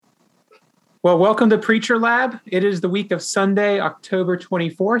Well, welcome to Preacher Lab. It is the week of Sunday, October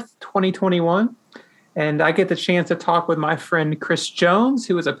 24th, 2021. And I get the chance to talk with my friend Chris Jones,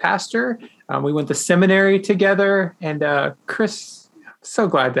 who is a pastor. We went to seminary together. And Chris, so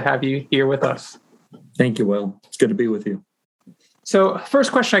glad to have you here with us. Thank you, Will. It's good to be with you. So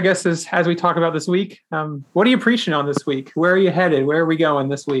first question, I guess, is as we talk about this week, what are you preaching on this week? Where are you headed? Where are we going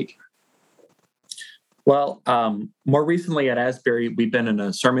this week? Well, more recently at Asbury, we've been in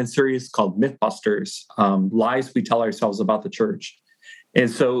a sermon series called Mythbusters, Lies We Tell Ourselves About the Church. And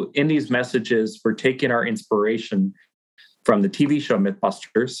so in these messages, we're taking our inspiration from the TV show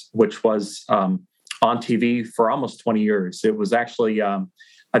Mythbusters, which was on TV for almost 20 years. It was actually, I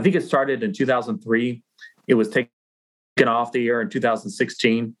think it started in 2003. It was taken off the air in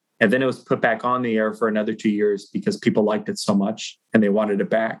 2016, and then it was put back on the air for another 2 years because people liked it so much and they wanted it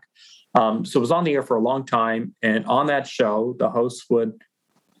back. So it was on the air for a long time. And on that show, the host would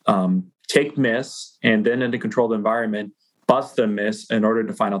take myths and then in a controlled environment, bust the myths in order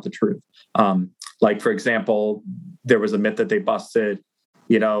to find out the truth. Like, for example, there was a myth that they busted,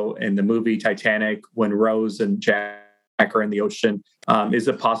 in the movie Titanic, when Rose and Jack are in the ocean. Is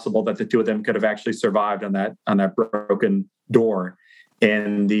it possible that the two of them could have actually survived on that broken door?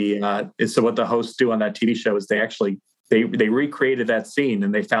 And so what the hosts do on that TV show is they recreated that scene,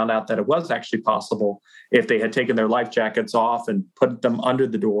 and they found out that it was actually possible if they had taken their life jackets off and put them under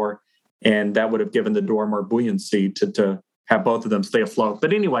the door, and that would have given the door more buoyancy to have both of them stay afloat.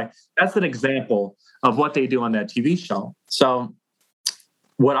 But anyway, that's an example of what they do on that TV show. So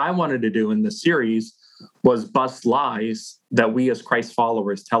what I wanted to do in the series was bust lies that we as Christ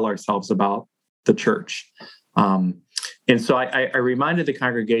followers tell ourselves about the church. And so I reminded the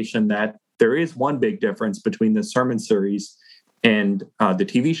congregation that there is one big difference between the sermon series and the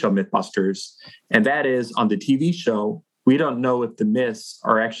TV show Mythbusters. And that is, on the TV show, we don't know if the myths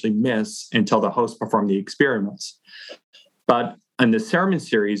are actually myths until the hosts perform the experiments. But in the sermon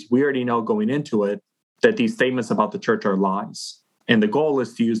series, we already know going into it that these statements about the church are lies. And the goal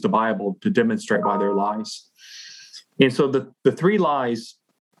is to use the Bible to demonstrate why they're lies. And so the three lies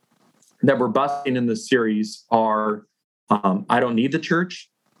that we're busting in this series are, I don't need the church.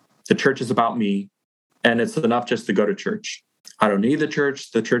 The church is about me, and it's enough just to go to church. I don't need the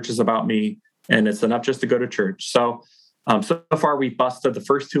church is about me, and it's enough just to go to church. So far we busted the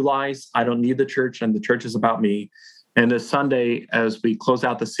first two lies. I don't need the church, and the church is about me. And this Sunday, as we close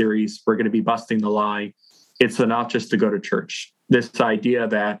out the series, we're going to be busting the lie. It's enough just to go to church. This idea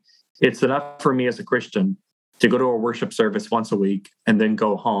that it's enough for me as a Christian to go to a worship service once a week and then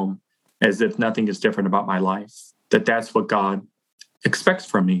go home as if nothing is different about my life. That's what God expects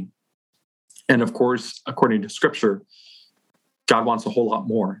from me. And of course, according to Scripture, God wants a whole lot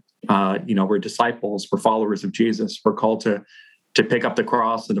more. We're disciples, we're followers of Jesus. We're called to pick up the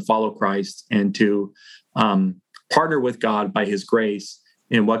cross and to follow Christ and to partner with God by His grace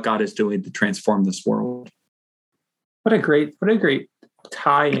in what God is doing to transform this world. What a great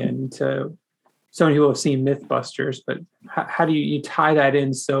tie-in to so many people have seen Mythbusters, but how do you tie that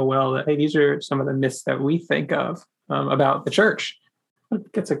in so well that, hey, these are some of the myths that we think of about the church?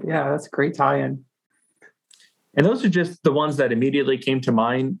 That's a great tie-in. And those are just the ones that immediately came to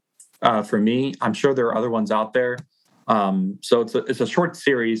mind for me. I'm sure there are other ones out there. So it's a short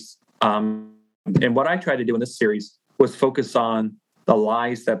series. And what I tried to do in this series was focus on the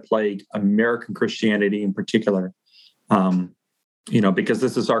lies that plague American Christianity in particular. Because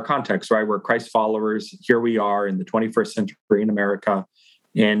this is our context, right? We're Christ followers. Here we are in the 21st century in America.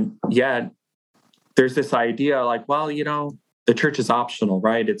 And yet there's this idea like, well, the church is optional,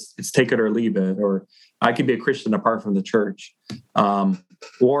 right? It's take it or leave it, or I can be a Christian apart from the church.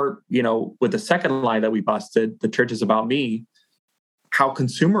 Or, with the second lie that we busted, the church is about me, how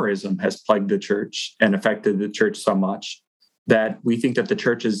consumerism has plagued the church and affected the church so much that we think that the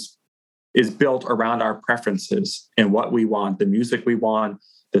church is built around our preferences and what we want, the music we want,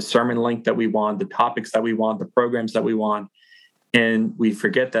 the sermon length that we want, the topics that we want, the programs that we want. And we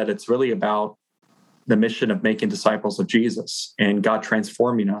forget that it's really about the mission of making disciples of Jesus and God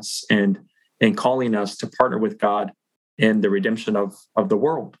transforming us and calling us to partner with God in the redemption of the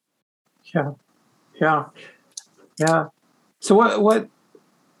world. Yeah. So what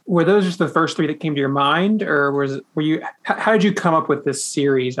were those just the first three that came to your mind, or how did you come up with this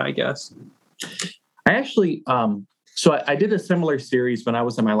series, I guess? I actually, I did a similar series when I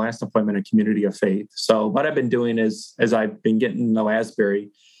was in my last appointment at Community of Faith. So what I've been doing is, as I've been getting to know Asbury,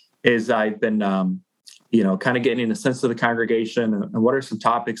 is I've been, kind of getting a sense of the congregation and what are some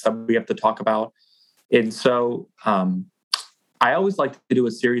topics that we have to talk about. And so I always like to do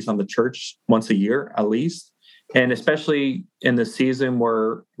a series on the church once a year, at least. And especially in the season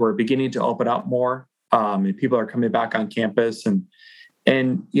where we're beginning to open up more, and people are coming back on campus, and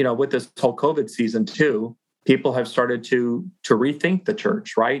with this whole COVID season too, people have started to rethink the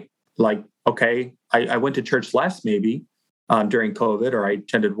church, right? Like, okay, I went to church less maybe during COVID, or I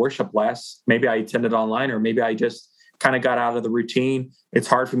attended worship less. Maybe I attended online, or maybe I just kind of got out of the routine. It's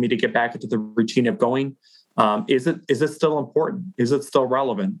hard for me to get back into the routine of going. Is it still important? Is it still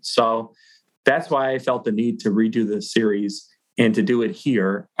relevant? So that's why I felt the need to redo this series and to do it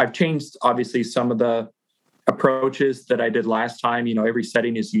here. I've changed, obviously, some of the approaches that I did last time. Every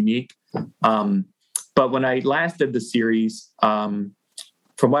setting is unique. But when I last did the series, from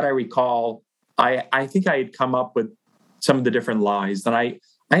what I recall, I think I had come up with some of the different lies. And I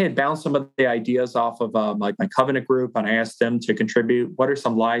had bounced some of the ideas off of like my covenant group, and I asked them to contribute. What are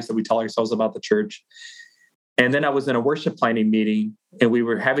some lies that we tell ourselves about the church? And then I was in a worship planning meeting, and we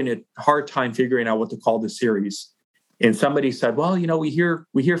were having a hard time figuring out what to call the series. And somebody said, well, we hear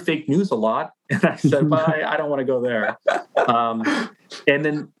fake news a lot. And I said, well, I don't want to go there. And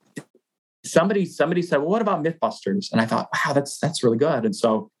then somebody said, well, what about Mythbusters? And I thought, wow, that's really good. And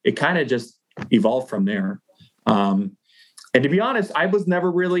so it kind of just evolved from there. And to be honest, I was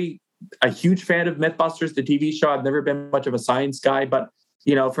never really a huge fan of Mythbusters, the TV show. I've never been much of a science guy, but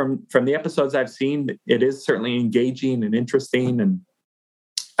from the episodes I've seen, it is certainly engaging and interesting. And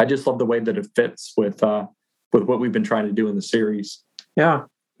I just love the way that it fits with what we've been trying to do in the series. Yeah.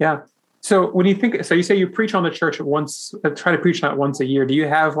 Yeah. So when you say you preach on the church try to preach not once a year, do you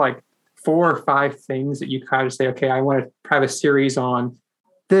have like 4 or 5 things that you kind of say, okay, I want to have a series on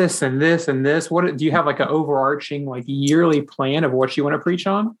this and this and this? What do you have, like an overarching like yearly plan of what you want to preach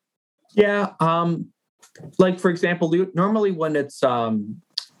on? Yeah. Like, for example, normally when it's just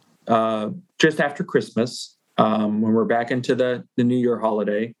after Christmas, when we're back into the New Year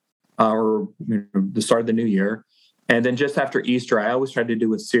holiday, or the start of the new year, and then just after Easter, I always try to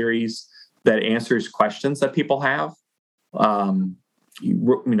do a series that answers questions that people have,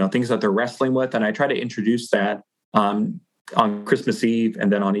 things that they're wrestling with, and I try to introduce that on Christmas Eve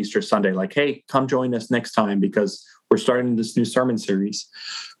and then on Easter Sunday, like, hey, come join us next time because we're starting this new sermon series.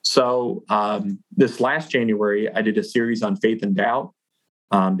 So this last January, I did a series on faith and doubt,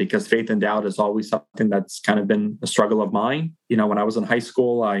 because faith and doubt is always something that's kind of been a struggle of mine. When I was in high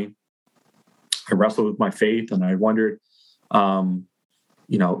school, I wrestled with my faith, and I wondered,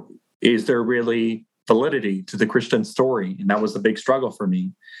 is there really validity to the Christian story? And that was a big struggle for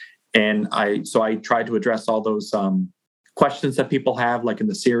me. And I tried to address all those questions that people have, like in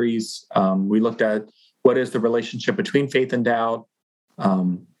the series. We looked at what is the relationship between faith and doubt.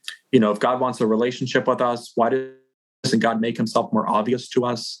 If God wants a relationship with us, why doesn't God make himself more obvious to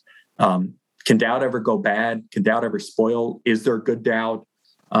us? Can doubt ever go bad? Can doubt ever spoil? Is there good doubt?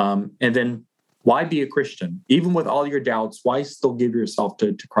 And then why be a Christian? Even with all your doubts, why still give yourself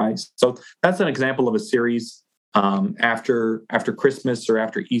to Christ? So that's an example of a series after Christmas or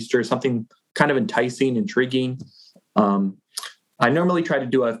after Easter, something kind of enticing, intriguing. I normally try to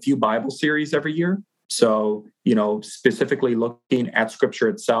do a few Bible series every year. So, specifically looking at Scripture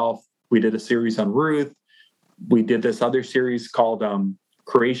itself. We did a series on Ruth. We did this other series called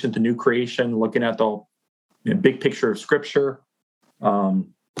Creation to New Creation, looking at the big picture of Scripture.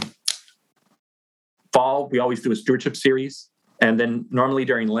 Fall, we always do a stewardship series. And then normally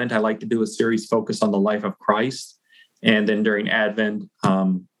during Lent, I like to do a series focused on the life of Christ. And then during Advent,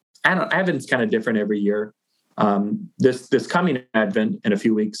 Advent's kind of different every year. This coming Advent in a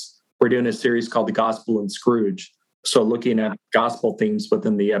few weeks, we're doing a series called The Gospel and Scrooge. So looking at gospel themes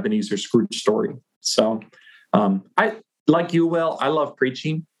within the Ebenezer Scrooge story. So I, like you, Will, I love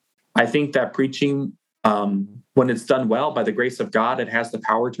preaching. I think that preaching, when it's done well by the grace of God, it has the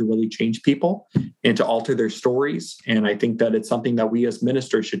power to really change people and to alter their stories. And I think that it's something that we as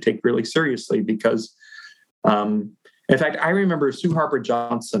ministers should take really seriously because, in fact, I remember Sue Harper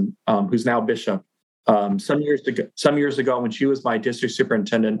Johnson, who's now bishop, some years ago when she was my district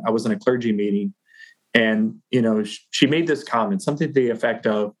superintendent, I was in a clergy meeting, and she made this comment, something to the effect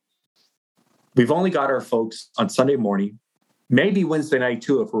of, "We've only got our folks on Sunday morning, maybe Wednesday night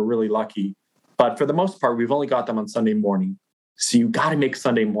too if we're really lucky, but for the most part, we've only got them on Sunday morning. So you got to make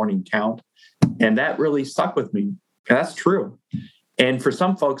Sunday morning count." And that really stuck with me. And that's true. And for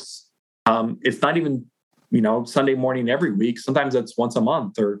some folks, it's not even Sunday morning every week. Sometimes it's once a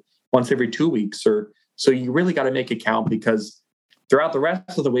month or once every 2 weeks. So you really got to make it count because throughout the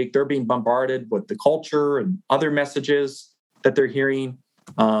rest of the week, they're being bombarded with the culture and other messages that they're hearing.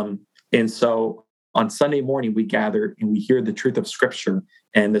 And so on Sunday morning, we gather and we hear the truth of Scripture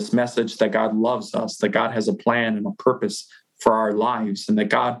and this message that God loves us, that God has a plan and a purpose for our lives, and that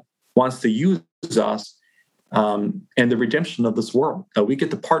God wants to use us and the redemption of this world. We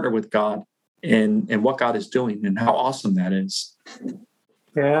get to partner with God and what God is doing and how awesome that is.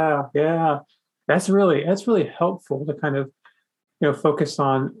 Yeah. That's really helpful to kind of, focus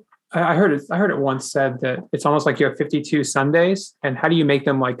on. I heard it once said that it's almost like you have 52 Sundays, and how do you make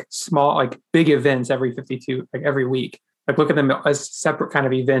them like small, like big events every 52, like every week? Like look at them as separate kind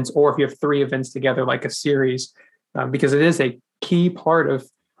of events, or if you have 3 events together, like a series, because it is a key part of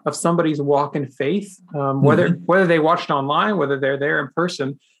somebody's walk in faith. Whether they watched online, whether they're there in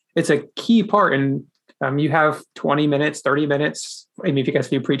person, it's a key part. And you have 20 minutes, 30 minutes. I mean,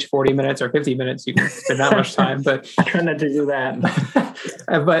 if you preach 40 minutes or 50 minutes, you can spend that much time. But I try not to do that.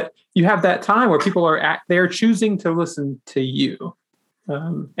 But you have that time where people they're choosing to listen to you,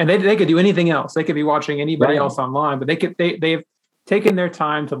 and they could do anything else. They could be watching anybody else online, but they've taken their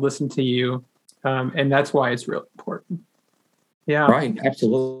time to listen to you, and that's why it's really important. Yeah, right,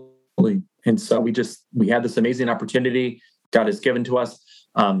 absolutely. And so we had this amazing opportunity God has given to us.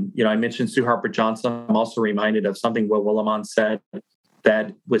 I mentioned Sue Harper Johnson. I'm also reminded of something Will Willimon said,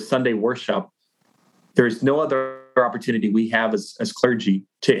 that with Sunday worship, there's no other opportunity we have as clergy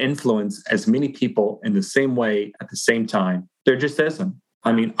to influence as many people in the same way at the same time. There just isn't.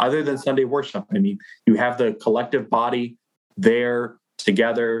 I mean, other than Sunday worship, you have the collective body there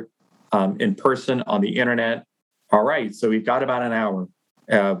together in person on the internet. All right, so we've got about an hour.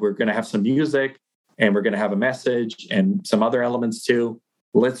 We're going to have some music, and we're going to have a message and some other elements too.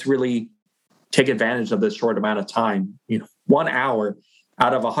 Let's really take advantage of this short amount of time. 1 hour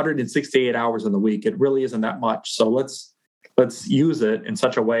out of 168 hours in the week, it really isn't that much. So let's use it in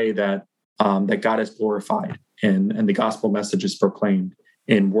such a way that that God is glorified and the gospel message is proclaimed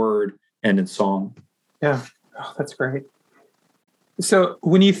in word and in song. Yeah, that's great. So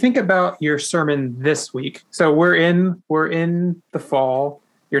when you think about your sermon this week, so we're in the fall.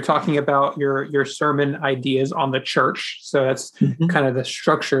 You're talking about your sermon ideas on the church. So that's kind of the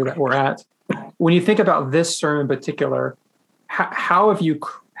structure that we're at. When you think about this sermon in particular,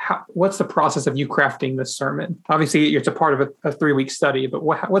 what's the process of you crafting this sermon? Obviously, it's a part of a 3-week study, but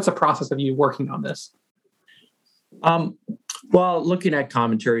what's the process of you working on this? Well, looking at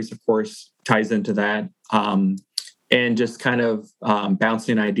commentaries, of course, ties into that. And just kind of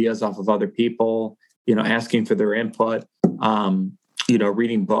bouncing ideas off of other people, asking for their input,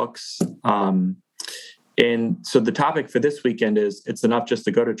 reading books. And so the topic for this weekend is it's enough just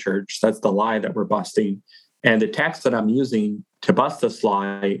to go to church. That's the lie that we're busting. And the text that I'm using to bust this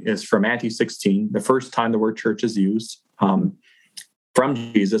lie is from Matthew 16, the first time the word church is used from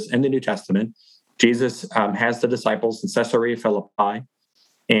Jesus in the New Testament. Jesus has the disciples in Caesarea Philippi,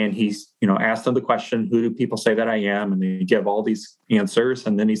 and he's, asked them the question, who do people say that I am? And they give all these answers.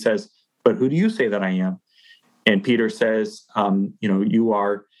 And then he says, but who do you say that I am? And Peter says, you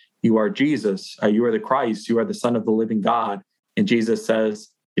are Jesus, you are the Christ, you are the Son of the living God. And Jesus says,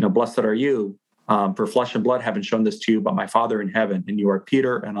 blessed are you, for flesh and blood haven't shown this to you, but my Father in heaven. And you are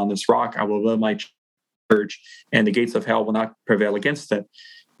Peter, and on this rock I will build my church, and the gates of hell will not prevail against it.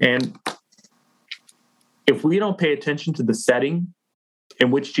 And if we don't pay attention to the setting in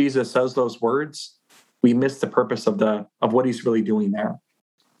which Jesus says those words, we miss the purpose of what he's really doing there.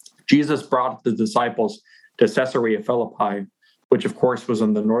 Jesus brought the disciples to Caesarea Philippi, which of course was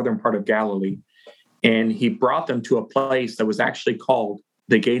in the northern part of Galilee. And he brought them to a place that was actually called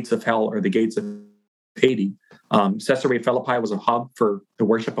the gates of hell, or the gates of Hades. Caesarea Philippi was a hub for the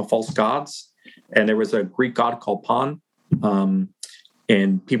worship of false gods. And there was a Greek god called Pan.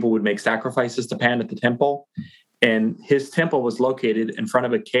 And people would make sacrifices to Pan at the temple. And his temple was located in front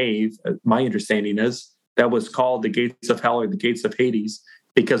of a cave, my understanding is, that was called the gates of hell, or the gates of Hades,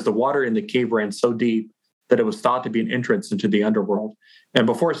 because the water in the cave ran so deep that it was thought to be an entrance into the underworld. And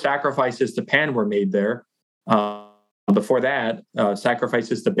before sacrifices to Pan were made there, before that,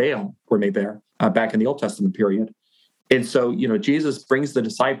 sacrifices to Baal were made there back in the Old Testament period. And so, Jesus brings the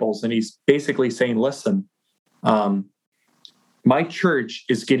disciples, and he's basically saying, listen, my church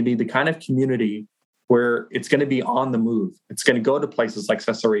is going to be the kind of community where it's going to be on the move. It's going to go to places like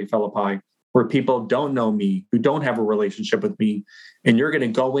Caesarea Philippi, where people don't know me, who don't have a relationship with me. And you're going to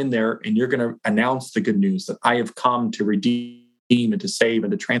go in there and you're going to announce the good news that I have come to redeem and to save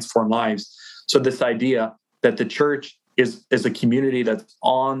and to transform lives. So this idea that the church is a community that's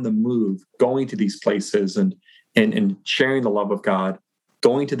on the move, going to these places and sharing the love of God,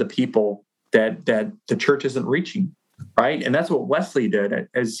 going to the people that the church isn't reaching, right? And that's what Wesley did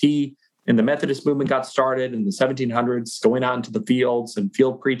as he, in the Methodist movement, got started in the 1700s, going out into the fields and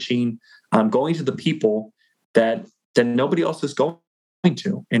field preaching, going to the people that nobody else is going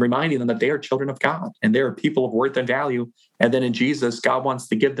to, and reminding them that they are children of God and they are people of worth and value. And then in Jesus, God wants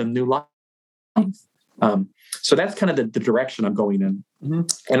to give them new life. So that's kind of the direction I'm going in.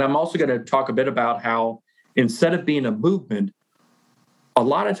 Mm-hmm. And I'm also going to talk a bit about how instead of being a movement, a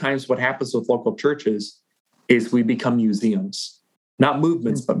lot of times what happens with local churches is we become museums, not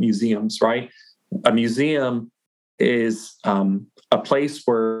movements, but museums, right? A museum is a place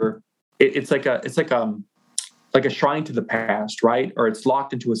where it's like a shrine to the past, right? Or it's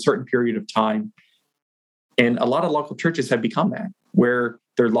locked into a certain period of time. And a lot of local churches have become that, where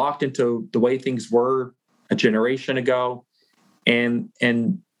they're locked into the way things were a generation ago, and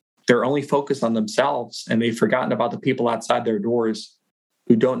they're only focused on themselves, and they've forgotten about the people outside their doors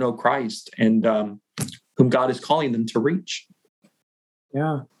who don't know Christ and whom God is calling them to reach.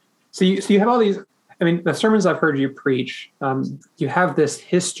 Yeah. So you have all these, I mean, the sermons I've heard you preach, you have this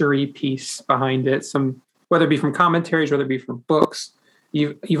history piece behind it, whether it be from commentaries, whether it be from books.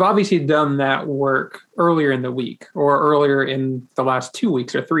 You've obviously done that work earlier in the week or earlier in the last 2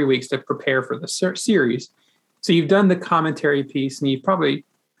 weeks or 3 weeks to prepare for the series. So you've done the commentary piece, and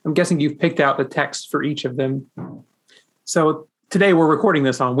I'm guessing you've picked out the text for each of them. So today we're recording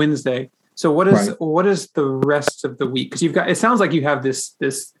this on Wednesday. So what is the rest of the week? Because it sounds like you have this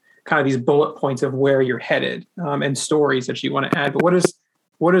kind of these bullet points of where you're headed and stories that you want to add. But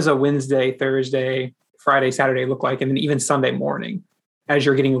what does a Wednesday, Thursday, Friday, Saturday look like, and then even Sunday morning as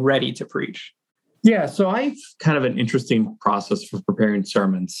you're getting ready to preach? Yeah, so I've kind of an interesting process for preparing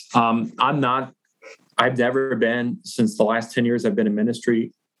sermons. I've never been, since the last 10 years I've been in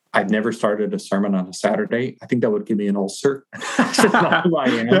ministry, I've never started a sermon on a Saturday. I think that would give me an ulcer. That's just not who I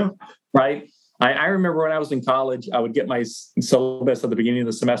am, right? I remember when I was in college, I would get my syllabus at the beginning of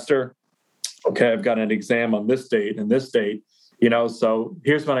the semester. Okay, I've got an exam on this date and this date, so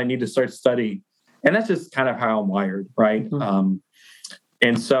here's when I need to start studying. And that's just kind of how I'm wired, right? Mm-hmm.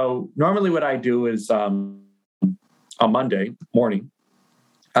 And so normally what I do is on Monday morning,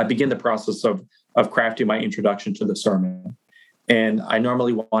 I begin the process of crafting my introduction to the sermon. And I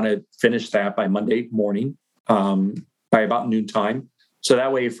normally want to finish that by Monday morning, by about noontime. So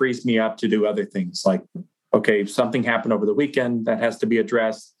that way it frees me up to do other things like, okay, if something happened over the weekend that has to be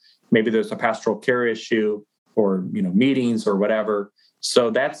addressed, maybe there's a pastoral care issue or, meetings or whatever.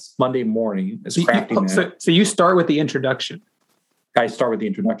 So that's Monday morning is crafting that. So you start with the introduction. I start with the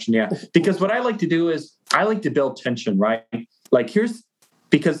introduction, yeah. Because what I like to do is I like to build tension, right? Like Charlie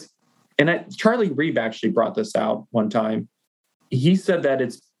Reeb actually brought this out one time. He said that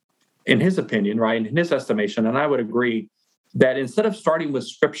it's, in his opinion, right, in his estimation, and I would agree, that instead of starting with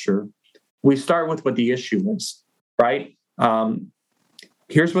scripture, we start with what the issue is, right?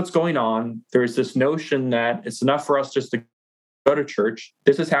 Here's what's going on. There's this notion that it's enough for us just to go to church.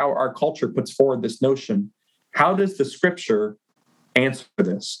 This is how our culture puts forward this notion. How does the scripture answer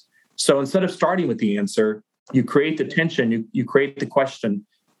this? So instead of starting with the answer, you create the tension, you create the question,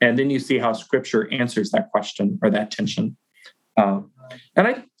 and then you see how scripture answers that question or that tension.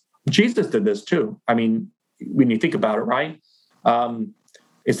 Jesus did this too. I mean, when you think about it, right?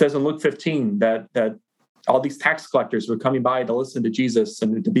 It says in Luke 15 that all these tax collectors were coming by to listen to Jesus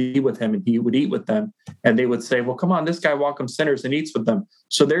and to be with him, and he would eat with them. And they would say, well, come on, this guy welcomes sinners and eats with them.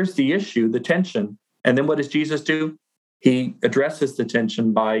 So there's the issue, the tension. And then what does Jesus do? He addresses the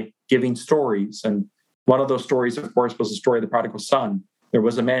tension by giving stories. And one of those stories, of course, was the story of the prodigal son. There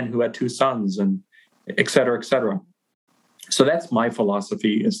was a man who had 2 sons, and et cetera, et cetera. So that's my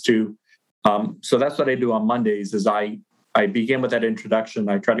philosophy so that's what I do on Mondays is I begin with that introduction.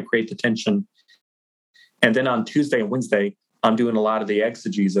 I try to create the tension. And then on Tuesday and Wednesday, I'm doing a lot of the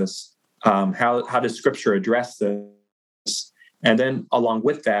exegesis. How does scripture address this? And then along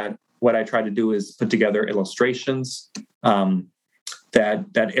with that, what I try to do is put together illustrations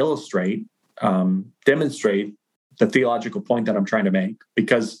that illustrate, demonstrate the theological point that I'm trying to make.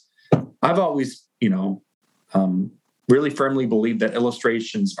 Because I've always, really firmly believed that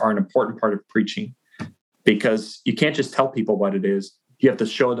illustrations are an important part of preaching, because you can't just tell people what it is. You have to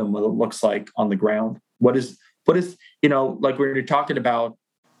show them what it looks like on the ground. What is, like when you're talking about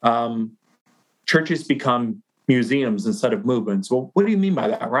churches become museums instead of movements. Well, what do you mean by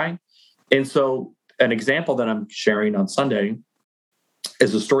that, right? And so an example that I'm sharing on Sunday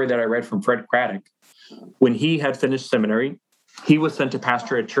is a story that I read from Fred Craddock. When he had finished seminary, he was sent to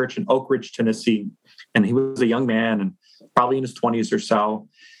pastor a church in Oak Ridge, Tennessee. And he was a young man and probably in his 20s or so.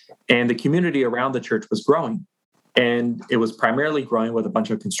 And the community around the church was growing. And it was primarily growing with a bunch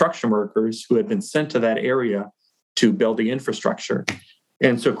of construction workers who had been sent to that area to build the infrastructure.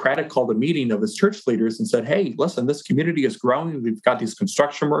 And so Craddock called a meeting of his church leaders and said, hey, listen, this community is growing. We've got these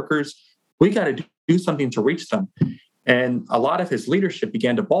construction workers. We got to do something to reach them. And a lot of his leadership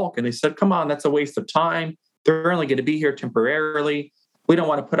began to balk. And they said, come on, that's a waste of time. They're only going to be here temporarily. We don't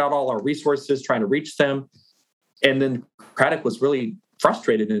want to put out all our resources trying to reach them. And then Craddock was really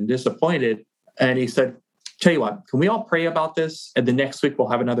frustrated and disappointed. And he said, tell you what, can we all pray about this? And the next week we'll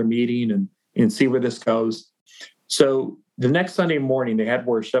have another meeting and see where this goes. So the next Sunday morning they had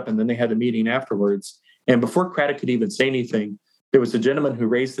worship, and then they had a meeting afterwards. And before Craddock could even say anything, there was a gentleman who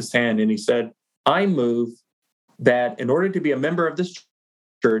raised his hand and he said, I move that in order to be a member of this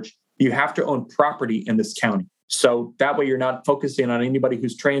church, you have to own property in this county. So that way you're not focusing on anybody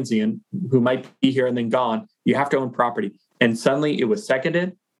who's transient, who might be here and then gone. You have to own property. And suddenly it was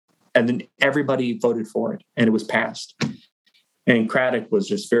seconded, and then everybody voted for it, and it was passed. And Craddock was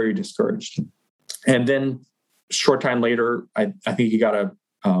just very discouraged. And then a short time later, I think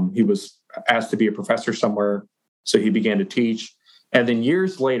he was asked to be a professor somewhere. So he began to teach. And then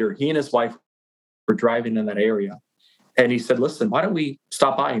years later, he and his wife were driving in that area. And he said, listen, why don't we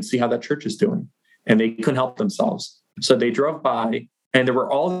stop by and see how that church is doing? And they couldn't help themselves. So they drove by, and there were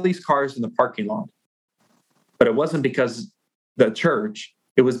all these cars in the parking lot. But it wasn't because the church,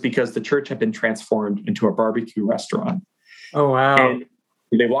 it was because the church had been transformed into a barbecue restaurant. Oh, wow. And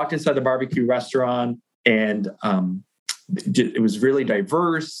they walked inside the barbecue restaurant, and it was really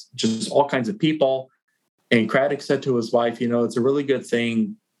diverse, just all kinds of people. And Craddock said to his wife, it's a really good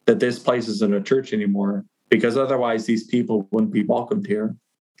thing that this place isn't a church anymore, because otherwise these people wouldn't be welcomed here.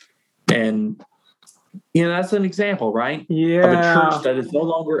 And, that's an example, right? Yeah. Of a church that is no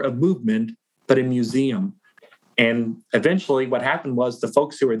longer a movement, but a museum. And eventually what happened was the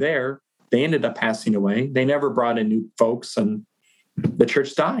folks who were there, they ended up passing away. They never brought in new folks, and the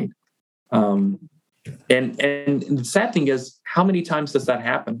church died. And the sad thing is, how many times does that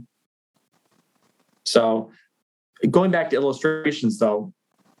happen? So going back to illustrations, though,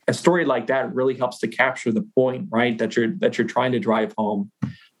 a story like that really helps to capture the point, right, that you're trying to drive home.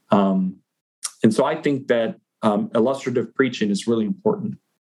 And so I think that illustrative preaching is really important.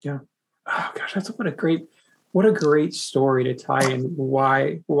 Yeah. Oh gosh, what a great story to tie in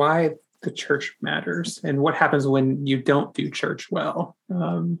why the church matters and what happens when you don't do church well.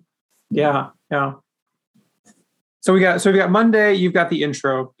 Yeah. So we got Monday, you've got the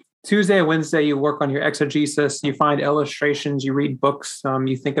intro. Tuesday, Wednesday, you work on your exegesis, you find illustrations, you read books,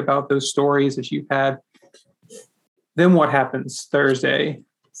 you think about those stories that you've had. Then what happens Thursday?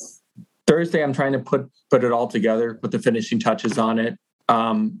 Thursday, I'm trying to put it all together, put the finishing touches on it.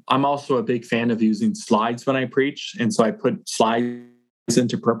 I'm also a big fan of using slides when I preach. And so I put slides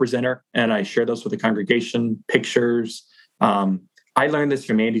into ProPresenter, and I share those with the congregation, pictures. I learned this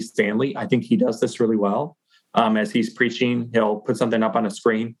from Andy Stanley. I think he does this really well. As he's preaching, he'll put something up on a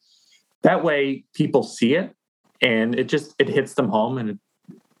screen. That way people see it, and it hits them home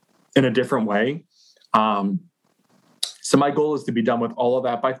in a different way. So my goal is to be done with all of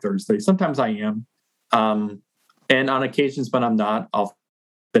that by Thursday. Sometimes I am. And on occasions when I'm not, I'll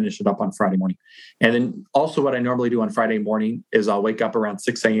finish it up on Friday morning. And then also what I normally do on Friday morning is I'll wake up around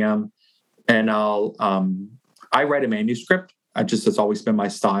 6 a.m. and I write a manuscript. It's always been my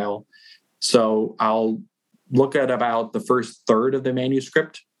style. So I'll look at about the first third of the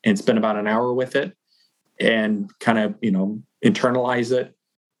manuscript and spend about an hour with it and kind of, internalize it.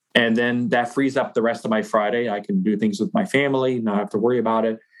 And then that frees up the rest of my Friday. I can do things with my family, not have to worry about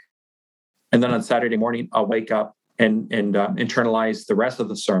it. And then on Saturday morning, I'll wake up and internalize the rest of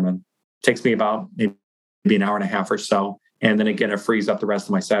the sermon. It takes me about maybe an hour and a half or so. And then again, it frees up the rest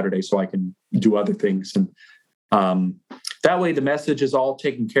of my Saturday so I can do other things. And that way the message is all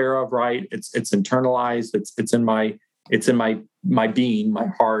taken care of, right? It's internalized. It's in my being, my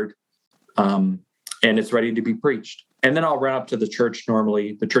heart, and it's ready to be preached. And then I'll run up to the church,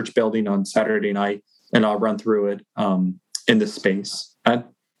 normally the church building on Saturday night, and I'll run through it in this space. I've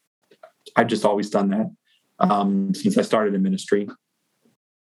just always done that since I started in ministry.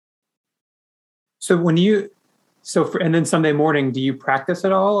 So and then Sunday morning, do you practice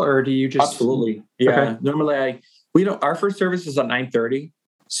at all, or do you just? Absolutely. Yeah. Okay. Normally our first service is at 9:30.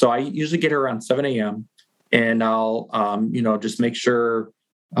 So I usually get here around 7 a.m. and I'll, just make sure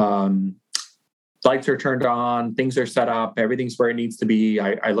lights are turned on, things are set up, everything's where it needs to be.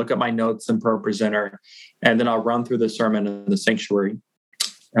 I look at my notes in ProPresenter, and then I'll run through the sermon in the sanctuary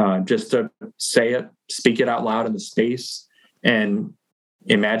just to say it, speak it out loud in the space, and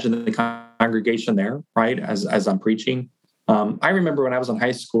imagine the congregation there, right, as I'm preaching. I remember when I was in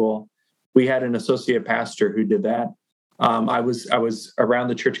high school, we had an associate pastor who did that. I was around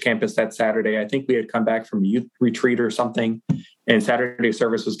the church campus that Saturday. I think we had come back from a youth retreat or something, and Saturday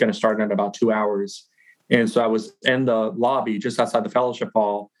service was going to start in about 2 hours. And so I was in the lobby just outside the fellowship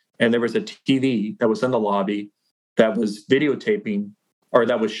hall, and there was a TV that was in the lobby that was videotaping, or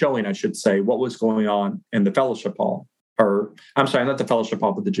that was showing, I should say, what was going on in the fellowship hall or I'm sorry, not the fellowship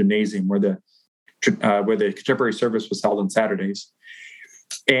hall, but the gymnasium where the contemporary service was held on Saturdays.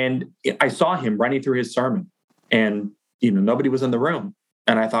 And I saw him running through his sermon, and nobody was in the room.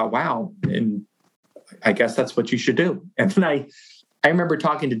 And I thought, wow, and I guess that's what you should do. And then I remember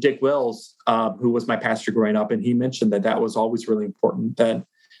talking to Dick Wills, who was my pastor growing up, and he mentioned that was always really important,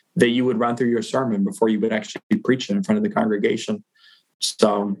 that you would run through your sermon before you would actually preach it in front of the congregation.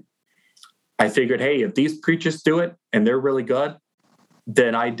 So I figured, hey, if these preachers do it and they're really good,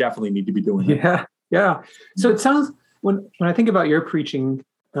 then I definitely need to be doing it. Yeah. So it sounds, when I think about your preaching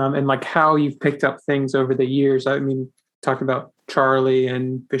and like how you've picked up things over the years, I mean, talking about Charlie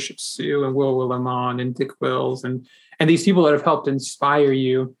and Bishop Sue and Will Willimon and Dick Wills and these people that have helped inspire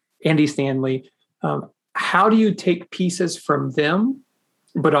you, Andy Stanley, how do you take pieces from them,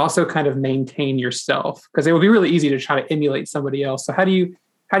 but also kind of maintain yourself? Because it would be really easy to try to emulate somebody else. So how do you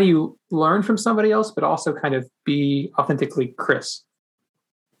learn from somebody else, but also kind of be authentically Chris?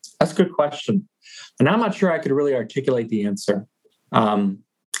 That's a good question. And I'm not sure I could really articulate the answer.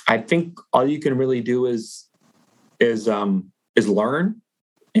 I think all you can really do is learn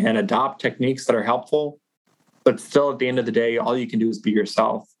and adopt techniques that are helpful. But still, at the end of the day, all you can do is be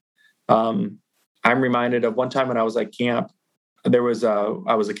yourself. I'm reminded of one time when I was at camp. I was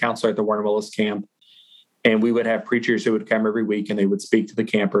a counselor at the Warner Willis camp, and we would have preachers who would come every week, and they would speak to the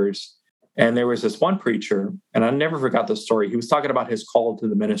campers. And there was this one preacher, and I never forgot this story. He was talking about his call to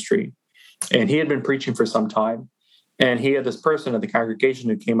the ministry, and he had been preaching for some time. And he had this person in the congregation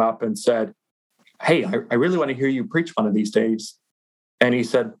who came up and said, "Hey, I really want to hear you preach one of these days." And he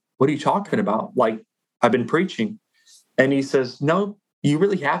said, "What are you talking about? Like, I've been preaching." And he says, "No, you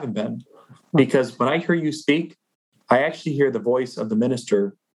really haven't been. Because when I hear you speak, I actually hear the voice of the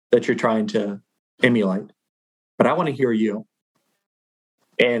minister that you're trying to emulate. But I want to hear you."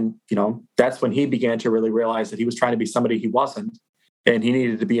 And, that's when he began to really realize that he was trying to be somebody he wasn't, and he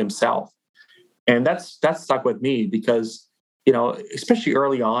needed to be himself. And that's stuck with me because, especially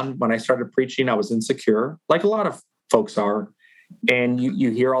early on when I started preaching, I was insecure, like a lot of folks are. And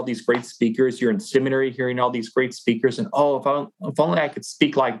you hear all these great speakers. You're in seminary hearing all these great speakers, and if only I could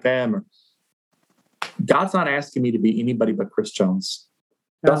speak like them. God's not asking me to be anybody but Chris Jones.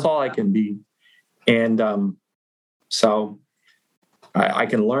 That's all I can be. And so I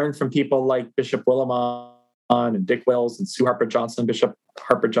can learn from people like Bishop Willimon and Dick Wills and Sue Harper Johnson, Bishop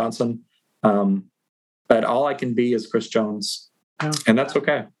Harper Johnson. But all I can be is Chris Jones. Yeah. And that's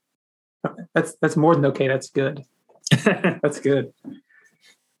okay. That's more than okay. That's good. That's good.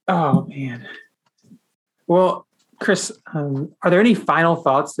 Oh, man. Well, Chris, are there any final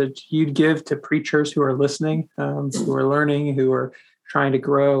thoughts that you'd give to preachers who are listening, who are learning, who are trying to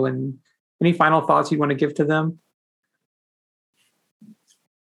grow, and any final thoughts you want to give to them?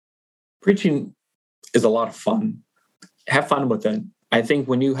 Preaching is a lot of fun. Have fun with it. I think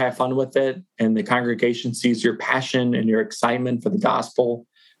when you have fun with it and the congregation sees your passion and your excitement for the gospel,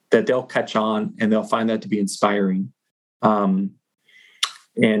 that they'll catch on and they'll find that to be inspiring.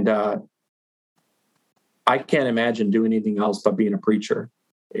 I can't imagine doing anything else but being a preacher.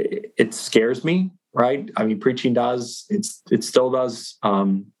 It scares me, right? I mean, preaching does. It still does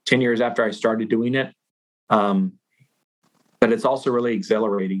 10 years after I started doing it. But it's also really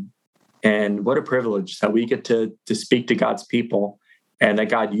exhilarating. And what a privilege that we get to speak to God's people and that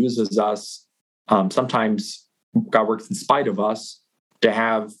God uses us. Sometimes God works in spite of us to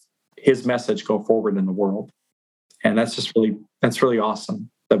have his message go forward in the world. And that's really awesome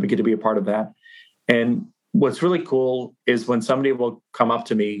that we get to be a part of that. And what's really cool is when somebody will come up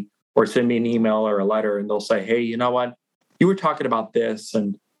to me or send me an email or a letter and they'll say, "Hey, you know what? You were talking about this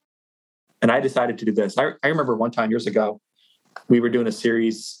and I decided to do this." I remember one time years ago, we were doing a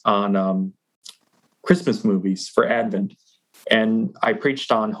series on Christmas movies for Advent. And I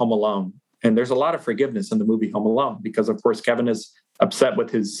preached on Home Alone. And there's a lot of forgiveness in the movie Home Alone because, of course, Kevin is upset with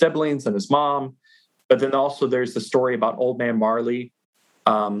his siblings and his mom. But then also there's the story about Old Man Marley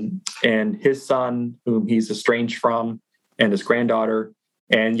and his son, whom he's estranged from, and his granddaughter.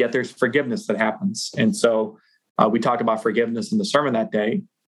 And yet there's forgiveness that happens. And so we talked about forgiveness in the sermon that day.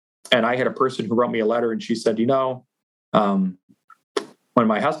 And I had a person who wrote me a letter and she said, when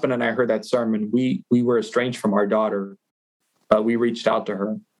my husband and I heard that sermon, we were estranged from our daughter, but we reached out to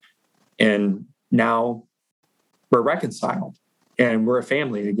her. And now we're reconciled and we're a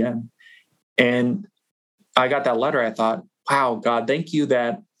family again. And I got that letter. I thought, wow, God, thank you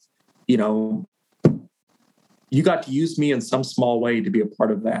that, you got to use me in some small way to be a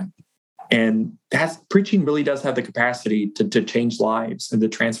part of that. And preaching really does have the capacity to change lives and to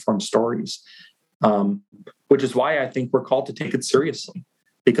transform stories, which is why I think we're called to take it seriously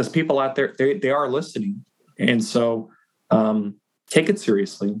because people out there, they are listening. And so take it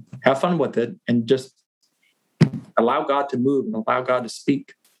seriously, have fun with it, and just allow God to move and allow God to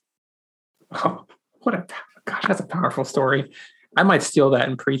speak. Oh, gosh, that's a powerful story. I might steal that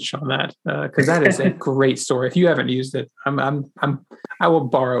and preach on that because that is a great story. If you haven't used it, I will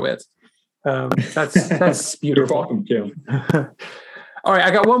borrow it. That's beautiful. You're welcome too. All right,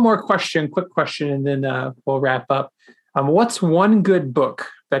 I got one more question, quick question, and then we'll wrap up. What's one good book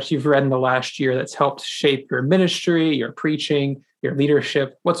that you've read in the last year that's helped shape your ministry, your preaching, your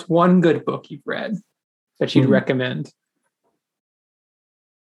leadership? What's one good book you've read that you'd recommend?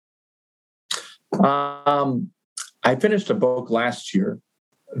 I finished a book last year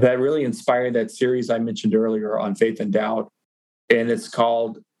that really inspired that series I mentioned earlier on faith and doubt. And it's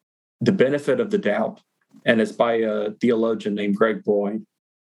called The Benefit of the Doubt. And it's by a theologian named Greg Boyd.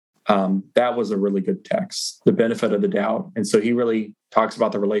 That was a really good text, The Benefit of the Doubt. And so he really talks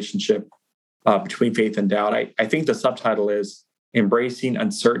about the relationship between faith and doubt. I think the subtitle is Embracing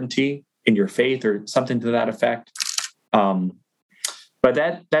Uncertainty in Your Faith or something to that effect. But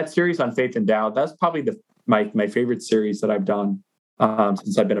that series on faith and doubt, that's probably my favorite series that I've done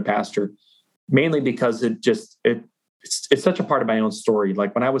since I've been a pastor, mainly because it's such a part of my own story.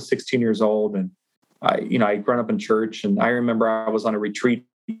 Like when I was 16 years old and I'd grown up in church, and I remember I was on a retreat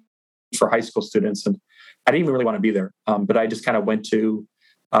for high school students, and I didn't even really want to be there. But I just kind of went to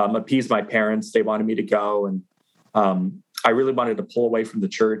appease my parents. They wanted me to go. And I really wanted to pull away from the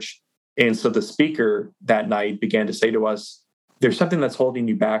church. And so the speaker that night began to say to us, there's something that's holding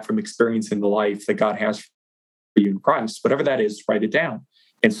you back from experiencing the life that God has for you in Christ. Whatever that is, write it down.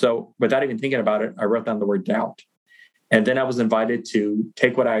 And so without even thinking about it, I wrote down the word doubt. And then I was invited to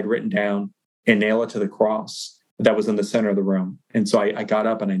take what I had written down and nail it to the cross that was in the center of the room. And so I got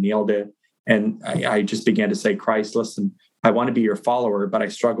up and I nailed it. And I just began to say, Christ, listen, I want to be your follower, but I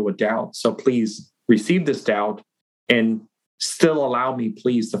struggle with doubt. So please receive this doubt and still allow me,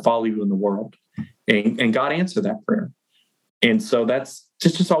 please, to follow you in the world. And God answered that prayer. And so that's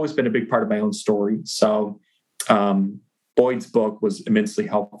just always been a big part of my own story. So Boyd's book was immensely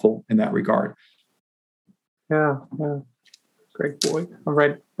helpful in that regard. Yeah. Great Boyd. I'll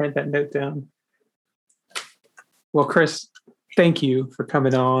write that note down. Well, Chris, thank you for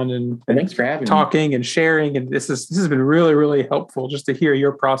coming on and thanks for having talking me. And sharing. And this has been really, really helpful just to hear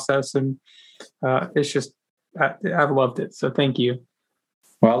your process. And it's just, I've loved it. So thank you.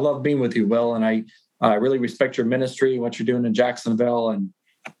 Well, I love being with you, Will. And I really respect your ministry, what you're doing in Jacksonville, and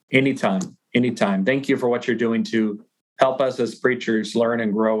anytime. Thank you for what you're doing to help us as preachers learn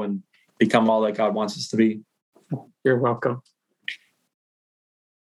and grow and become all that God wants us to be. You're welcome.